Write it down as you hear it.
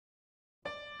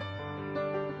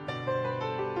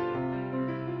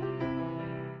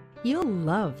You'll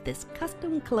love this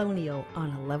custom colonial on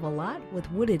a level lot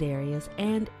with wooded areas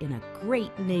and in a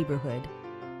great neighborhood.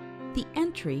 The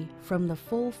entry from the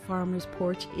full farmer's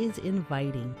porch is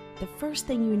inviting. The first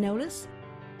thing you notice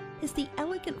is the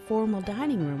elegant formal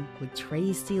dining room with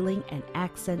tray ceiling and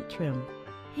accent trim.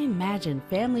 Imagine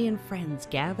family and friends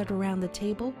gathered around the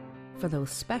table for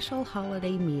those special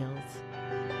holiday meals.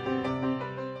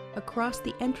 Across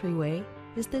the entryway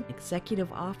is the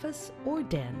executive office or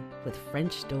den with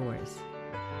French doors.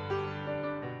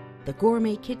 The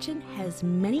gourmet kitchen has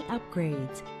many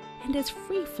upgrades and is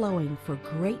free-flowing for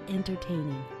great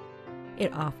entertaining.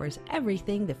 It offers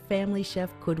everything the family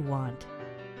chef could want.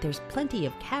 There's plenty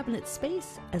of cabinet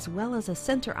space as well as a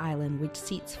center island which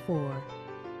seats 4.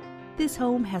 This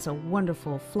home has a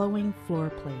wonderful flowing floor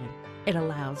plan. It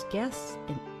allows guests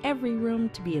in every room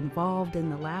to be involved in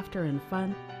the laughter and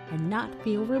fun and not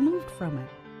feel removed from it.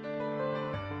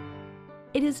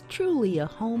 It is truly a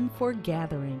home for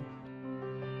gathering.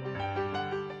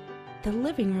 The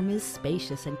living room is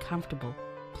spacious and comfortable,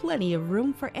 plenty of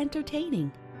room for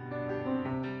entertaining.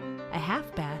 A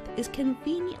half bath is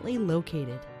conveniently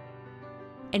located.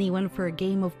 Anyone for a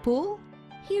game of pool?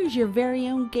 Here's your very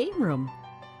own game room.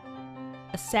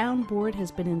 A soundboard has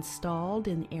been installed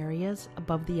in areas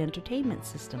above the entertainment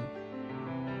system.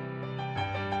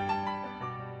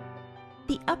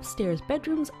 The upstairs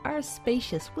bedrooms are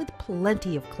spacious with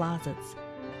plenty of closets.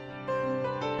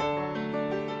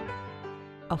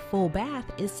 A full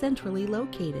bath is centrally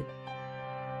located.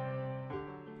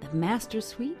 The master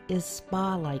suite is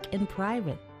spa-like and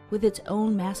private, with its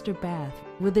own master bath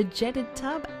with a jetted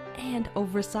tub and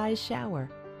oversized shower.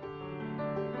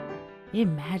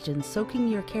 Imagine soaking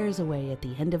your cares away at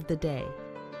the end of the day.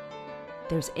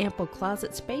 There's ample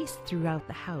closet space throughout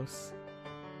the house.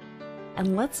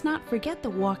 And let's not forget the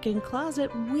walk-in closet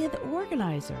with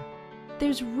organizer.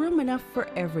 There's room enough for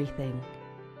everything.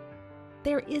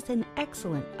 There is an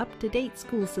excellent up-to-date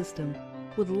school system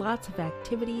with lots of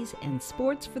activities and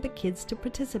sports for the kids to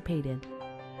participate in.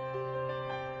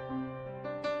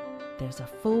 There's a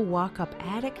full walk-up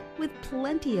attic with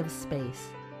plenty of space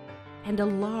and a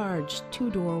large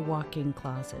 2-door walk-in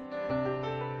closet.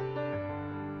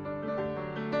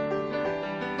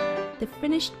 The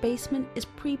finished basement is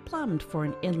pre-plumbed for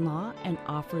an in-law and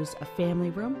offers a family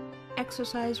room,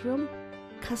 exercise room,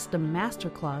 custom master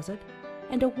closet,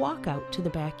 and a walkout to the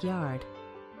backyard.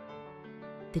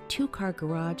 The 2-car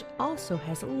garage also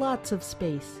has lots of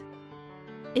space.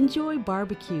 Enjoy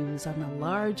barbecues on the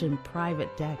large and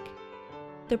private deck.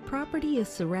 The property is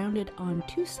surrounded on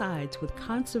 2 sides with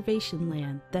conservation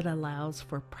land that allows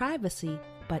for privacy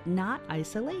but not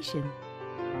isolation.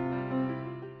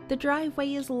 The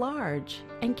driveway is large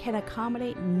and can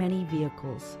accommodate many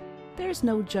vehicles. There's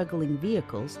no juggling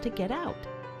vehicles to get out.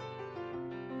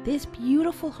 This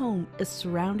beautiful home is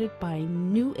surrounded by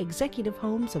new executive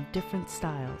homes of different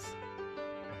styles.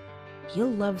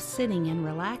 You'll love sitting and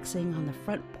relaxing on the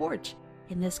front porch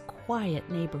in this quiet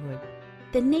neighborhood.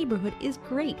 The neighborhood is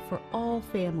great for all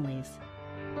families.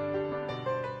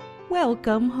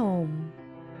 Welcome home.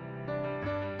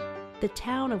 The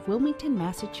town of Wilmington,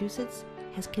 Massachusetts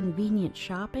has convenient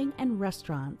shopping and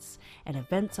restaurants and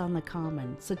events on the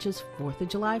common, such as 4th of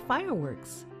July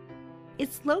fireworks.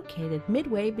 It's located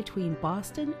midway between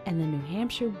Boston and the New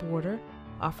Hampshire border,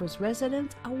 offers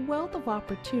residents a wealth of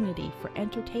opportunity for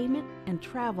entertainment and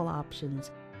travel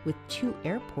options with 2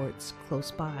 airports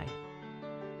close by.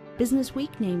 Business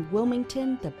Week named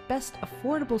Wilmington the best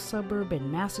affordable suburb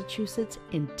in Massachusetts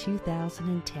in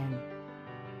 2010.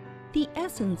 The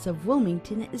essence of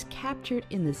Wilmington is captured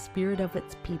in the spirit of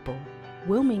its people.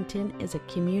 Wilmington is a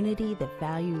community that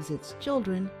values its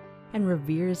children and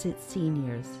reveres its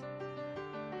seniors.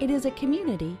 It is a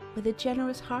community with a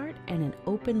generous heart and an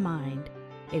open mind.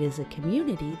 It is a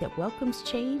community that welcomes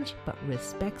change but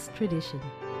respects tradition.